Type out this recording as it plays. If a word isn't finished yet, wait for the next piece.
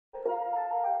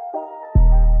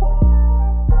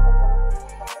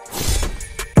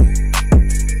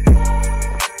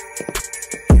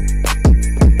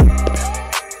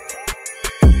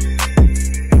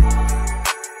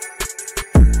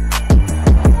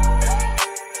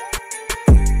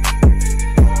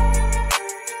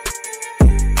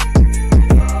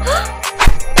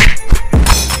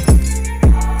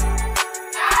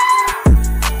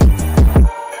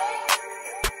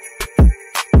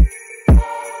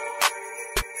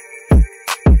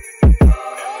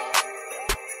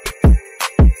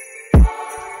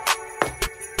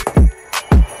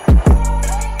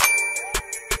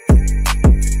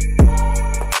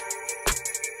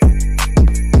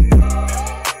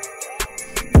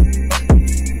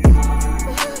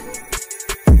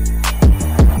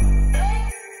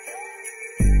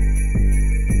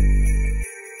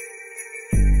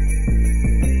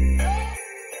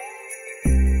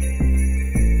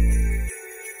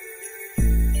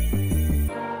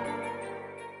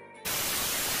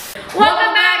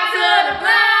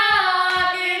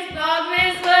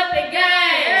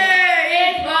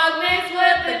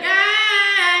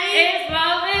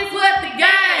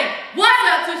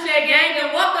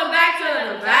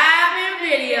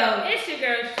It's your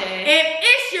girl Shay. And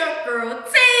it's your girl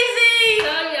Teezy.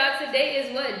 So y'all, today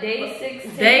is what? Day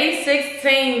 16? Day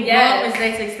 16. Yes. Vlogmas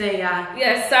Day 16, y'all.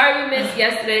 Yeah, sorry we missed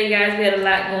yesterday, guys. We had a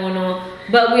lot going on.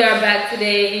 But we are back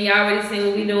today, and y'all already seen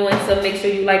what we doing. So make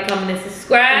sure you like, comment, and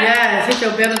subscribe. Yes, hit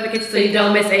your bell notification so you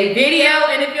don't miss a video.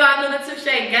 And if y'all new to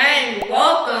Shay Gang,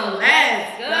 welcome.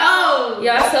 Let's go.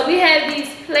 Y'all, so we have these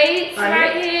plates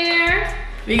right here.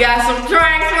 We got some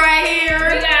drinks right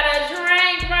here. We got a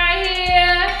drink right here.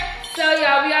 So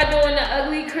y'all, we are doing the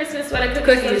ugly Christmas sweater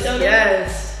cookies.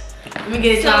 Yes. Let me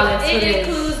get y'all into it this.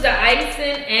 includes the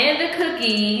icing and the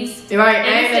cookies. Right, and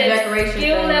and it the says decoration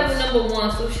skill level number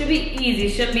 1, so it should be easy.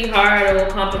 It shouldn't be hard or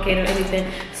complicated or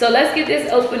anything. So let's get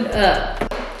this opened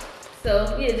up.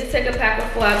 So yeah, just take a pack of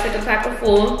 4. I'll take a pack of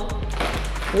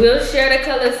 4. We'll share the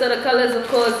colors. So the colors, of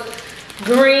course,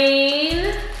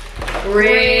 green,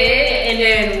 red, and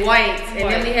then white.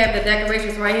 And then we have the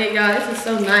decorations right here, y'all. This is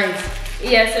so nice.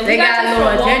 Yeah, so they got a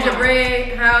little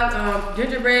gingerbread,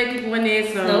 gingerbread people in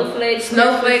there, some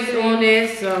snowflakes on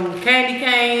this, some candy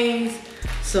canes,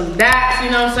 some dots,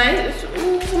 you know what I'm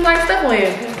saying? Some nice stuff on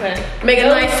here. Okay. Make a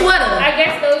nice sweater. I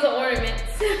guess those are ornaments.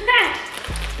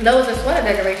 Those are sweater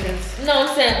decorations. No,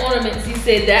 I'm saying ornaments. You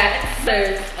said that.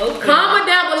 Okay. Comment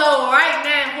down below right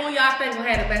now who y'all think will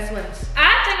have the best sweaters.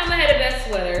 I think I'm gonna have the best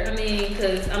sweater. I mean,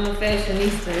 cause I'm a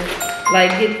fashionista.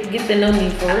 Like, get to know me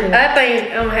for real. I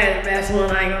think I'm gonna have the best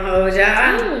one. I ain't gonna hold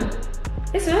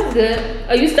y'all. It smells good.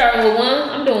 Oh, you starting with 1?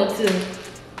 I'm doing 2.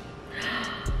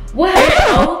 What?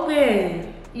 It's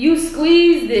open. You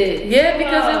squeezed it. Yeah,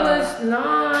 because it was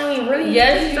I ain't really.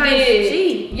 Yes, you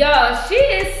did. Y'all, she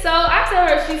is so. I tell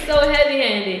her she's so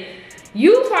heavy-handed.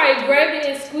 You probably grabbed it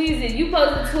and squeezed it. You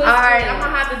supposed to twist it. All right, I'm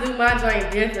gonna have to do my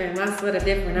joint different. My sweater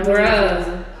different. I'm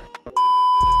Bruh.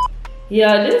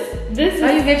 Yeah, this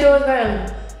How you get yours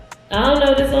down? I don't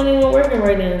know. This only one working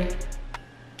right now.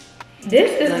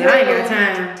 This is. Like, I ain't got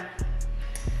time.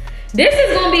 This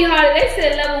is gonna be hard. They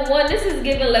said level 1. This is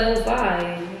giving level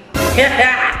 5.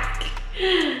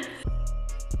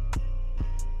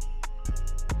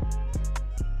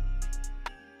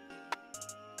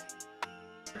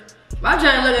 My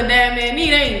joint looking damn near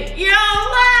neat, ain't it? Yo, what?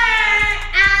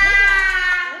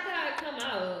 Look how it come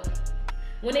out.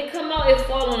 When it come out, it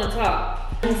fall on the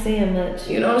top. I ain't saying much.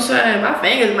 You know what I'm saying? My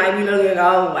fingers might be looking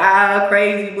all wild,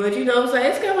 crazy, but you know what I'm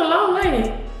saying? It's coming along, ain't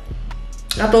it?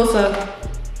 I thought so.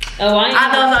 Oh,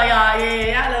 I know so, y'all.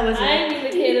 Yeah, y'all know what's up. I ain't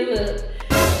even care to look.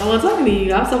 I wasn't talking to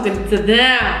you. I was talking to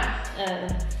them.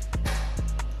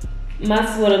 My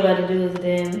sweater about to do is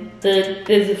damn thug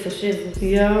for shizzles.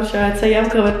 Yo, I'm trying to tell you, I'm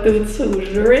coming through too.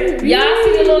 Y'all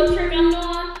see the little trick I'm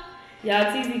doing? Y'all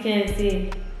Teezy can't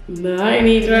see. No, I ain't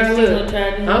even trying to look.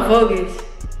 I'm focused.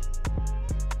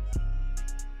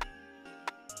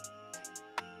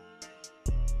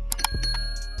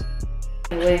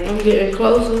 Wait, I'm getting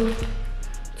closer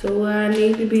to where I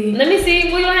need to be. Let me see,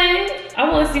 move your hand. I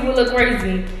want to see what look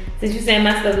crazy. Since you saying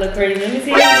my stuff look crazy. Let me see,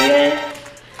 move your hand.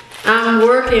 I'm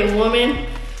working, woman.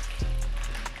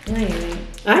 Wait.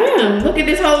 I am. Look at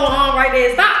this whole arm right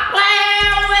there. Stop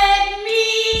playing with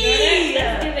me. Girl,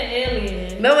 that's giving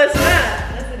alien. No, it's not.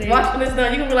 That's what it is. Watch when it's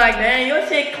done. You can be like, dang, your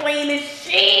shit clean as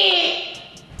shit.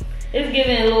 It's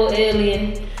giving a little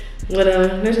alien. Whatever.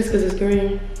 That's just because it's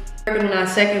green. Working on our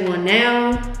second one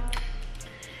now.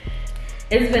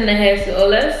 It's been the hash to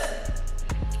OLS.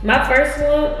 My first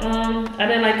one, I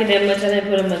didn't like it that much. I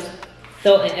didn't put much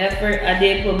thought and effort. I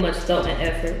did put much thought and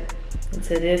effort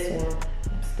into this one.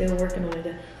 I'm still working on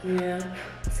it. Yeah.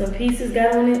 Some pieces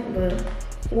got on it, but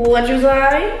what you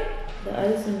say? the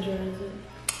icing dries it.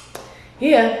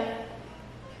 Yeah.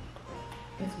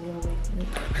 It's blowing.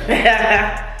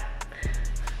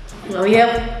 Oh,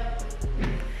 yeah.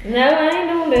 No, I ain't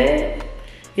doing bad.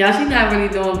 Y'all, she's not really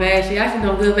doing bad. She actually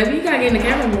doing good. Baby, you gotta get in the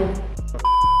camera room.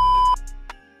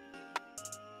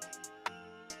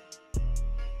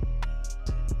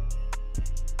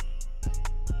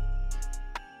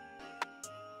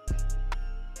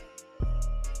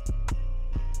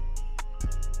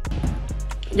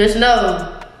 Just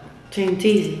know, Team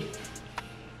Teezy.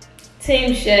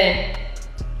 Team Shay.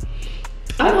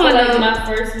 I feel like my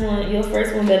first one, your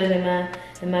first one better than mine,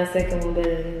 and my second one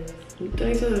better than yours. You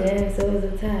think so? Yeah, so it was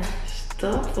a tie.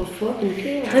 Stop for fucking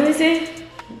kidding. Let me see.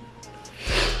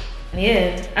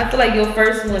 Yeah, I feel like your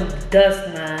first one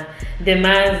dust mine, then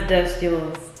mine's dust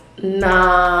yours.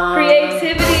 Nah.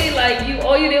 Creativity, like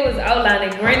all you did was outline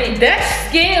it. Granted, That's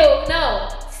skill. No,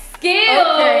 skill.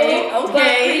 Okay. But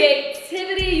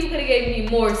creativity, you could have gave me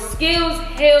more skills.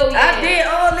 Hell yeah. I did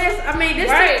all this. I mean,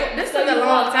 this took a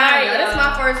long time. This is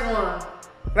my first one.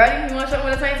 Ready? You want to show me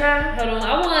at the same time? Hold on,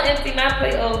 I want to empty my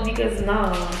plate off because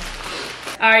nah.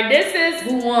 All right, this is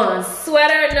who won?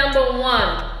 Sweater number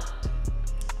 1.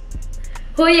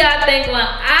 Who y'all think won?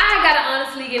 I gotta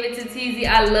honestly give it to TZ.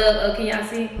 I love, can y'all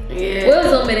see? Yeah. We'll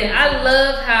zoom it in. I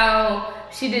love how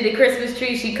she did the Christmas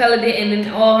tree. She colored it and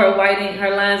then all her whiting,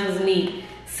 her lines was neat.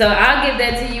 So I'll give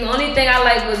that to you. Only thing I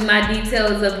like was my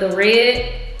details of the red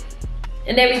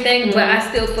and everything, but I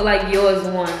still feel like yours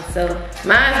won, so.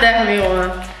 Mine's definitely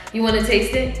won. You wanna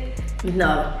taste it?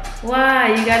 No. Why?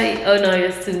 You gotta, oh no,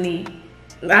 it's too neat.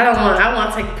 I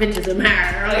want to take pictures of mine.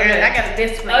 Okay. I got a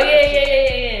display. Oh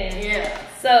yeah. Yeah.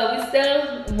 So we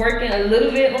still working a little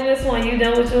bit on this one. You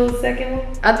done with your second one?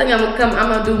 I think I'm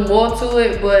gonna do more to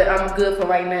it, but I'm good for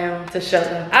right now to show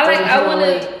them. Let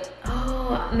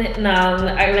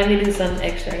me do something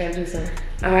extra. I gotta do something.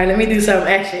 All right, let me do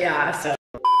something extra, y'all. So.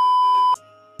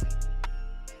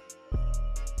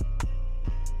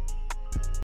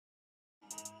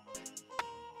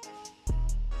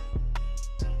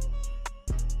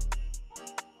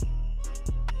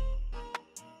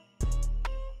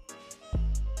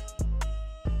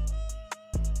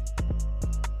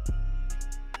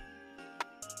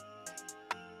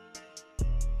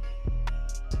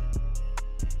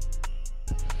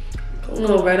 Come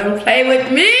on, bro, don't play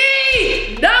with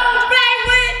me! Don't play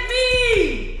with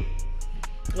me!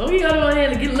 Oh, you gotta go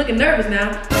ahead and get looking nervous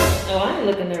now. Oh, I ain't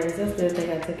looking nervous. I still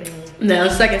think I took it home. No,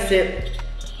 second sip.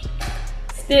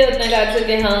 Still think I took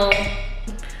it home.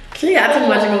 She got too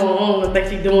much going on. I think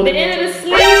she doing the end of the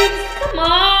sleeves. Come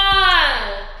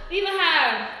on. Even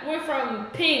how went from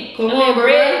pink,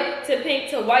 red to pink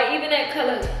to white. Even that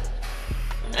color.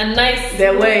 A nice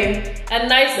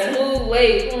smooth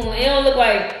way. It don't look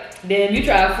like. Damn, you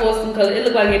try to force some color. It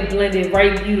looked like it blended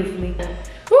right beautifully.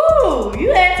 Ooh,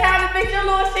 you had time to fix your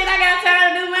little shit. I got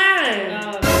time to do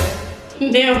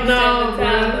mine. Damn, no, bro.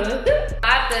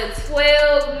 After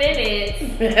 12 minutes,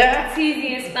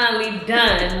 TZ is finally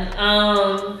done.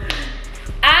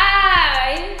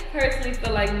 I personally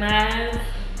feel like mine.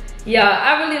 Y'all,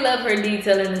 I really love her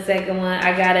detail in the second one.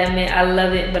 I gotta admit, I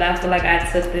love it, but I feel like I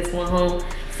took this one home.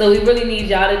 So we really need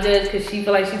y'all to judge because she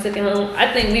feel like she took it home.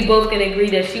 I think we both can agree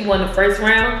that she won the first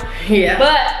round. Yeah.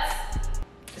 But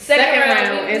second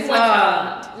round,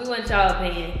 we want y'all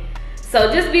opinion.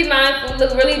 So just be mindful,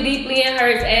 look really deeply in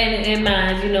hers and in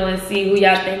mine, you know, and see who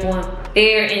y'all think won.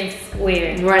 Fair and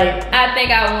square. Right. I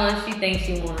think I won, she thinks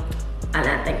she won. And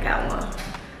I think I won.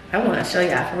 I wanna show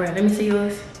y'all for real. Let me see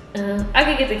yours. I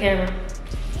can get the camera.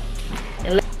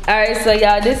 Alright, so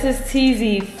y'all, this is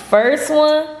TZ first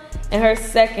one and her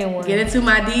second one. Get into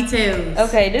my details.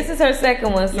 Okay, this is her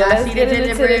second one. So y'all see the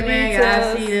gingerbread man,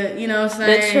 y'all see the, you know what I'm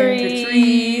saying? The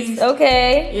trees.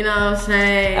 Okay. You know what I'm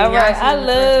saying? Alright, I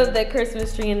love that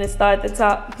Christmas tree and the star at the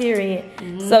top, period.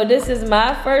 So this is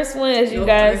my first one, as you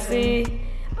guys see.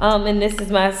 And this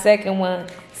is my second one.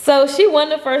 So she won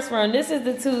the first round. This is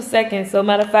the 2 seconds. So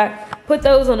matter of fact, put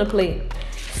those on the plate.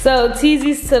 So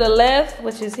TZ's to the left,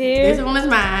 which is here. This one is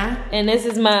mine. And this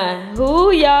is mine.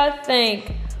 Who y'all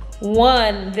think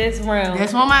won this round?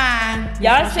 This one mine.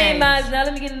 Y'all seen mine. Now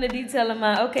let me get into detail of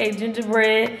mine. Okay,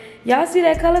 gingerbread. Y'all see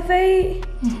that color fade?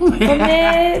 From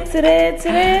there to there to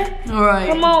there? All right.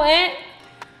 Come on, Aunt.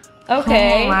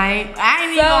 Okay. Come on, right? I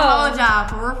ain't even gonna hold y'all.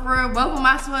 For real. Both of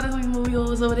my sweaters, we move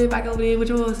yours over there, back over there. Which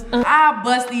yours? I'll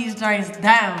bust these joints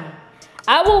down.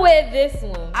 I will wear this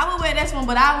one. I would wear this one,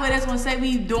 but I wear this one. Say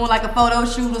we doing like a photo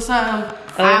shoot or something.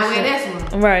 I wear this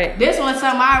one. Right. This one's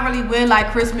something I really wear like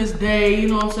Christmas Day. You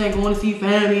know what I'm saying? Going to see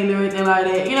family and everything like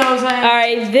that. You know what I'm saying? All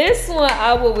right. This one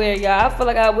I will wear, y'all. I feel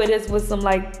like I wear this with some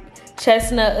like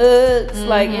chestnut Uggs,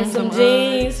 like in some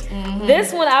jeans.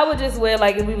 This one I would just wear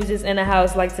like if we was just in the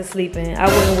house, like to sleep in. I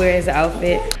wouldn't wear it as an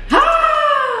outfit.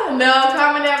 No,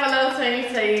 comment down below so you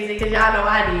say easy, because y'all know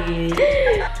I did.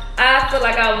 I feel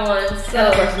like I won,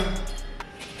 so.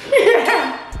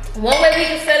 One way we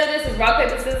can settle this is rock,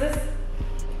 paper, scissors.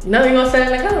 No, you're gonna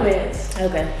settle in the comments.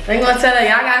 Okay. They gonna tell us,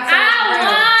 y'all gotta tell us. I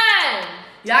won!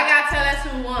 Y'all gotta tell us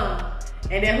who won.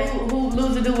 And then who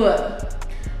loser do what?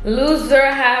 Loser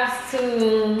has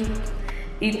to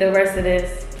eat the rest of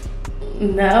this.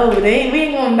 No, we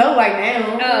ain't gonna know right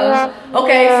now. Oh.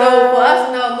 Okay, so for us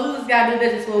to know, losers gotta do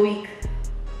this for a week.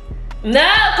 No,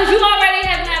 because you already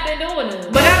have not been doing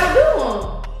them. But I'm gonna do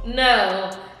them.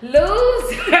 No.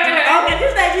 Loser. Okay,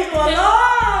 this think you going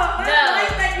long.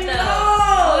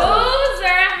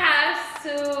 Loser has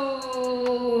to,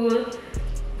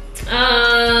 I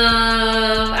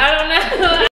don't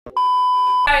know.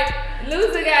 Alright,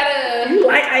 loser gotta. You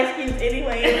like ice cubes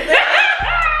anyway.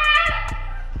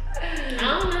 I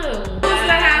don't know.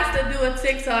 Loser has to do a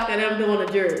TikTok of them doing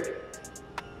a jerk.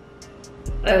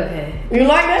 Okay. You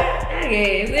like that? I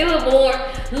guess. It was more.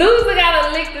 Loser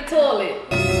gotta lick the toilet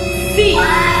seat. No.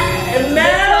 The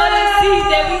toilet seat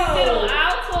that we sit on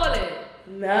our toilet.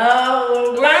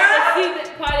 No. Like the seat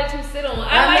that part that you sit on. I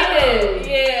like that.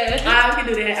 Yeah. I can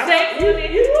do that. Shake it. You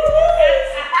ready?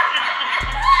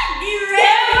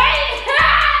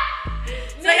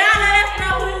 So y'all let us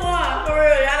know who won. For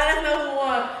real, y'all let us know who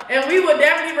won. And we will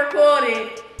definitely record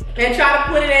it and try to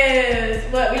put it as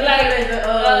what we like it as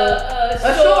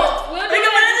a short. We'll do it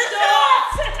as a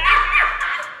short.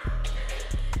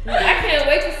 I can't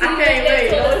wait to see I can't wait.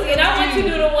 And I want you to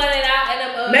do the one and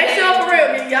I'm make sure for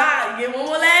real, y'all get one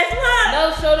more last look.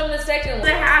 No, show them the second one.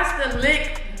 It has to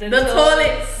lick the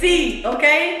toilet seat,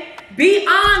 okay? Be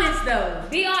honest though.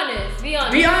 Be honest. Be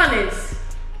honest. Be honest.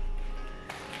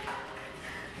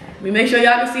 We make sure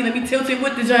y'all can see. Let me tilt it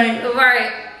with the joint.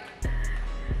 Right.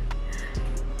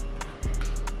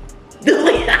 Do y'all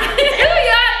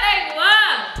think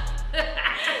what?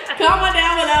 comment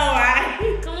down below,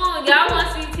 right? Come on, y'all want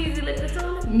to see TZ lick the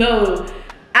toilet? No.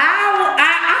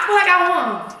 I feel like I won.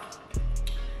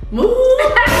 Move.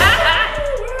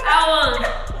 I won.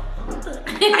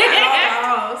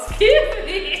 Oh, excuse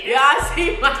me. Y'all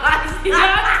see my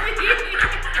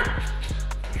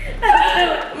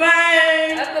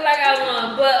Man. I feel like I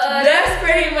won, but that's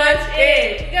pretty much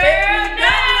it. Girl, no.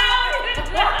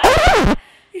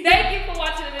 Thank you for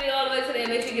watching the video all the way to the end.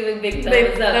 Make sure you give it a big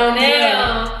thumbs up.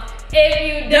 Now, if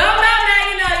you don't know, now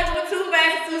you know if we're too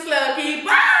fast or too slow, keep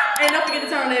and don't forget to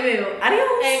turn on that bell.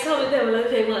 Adios. And comment down below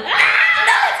if you want.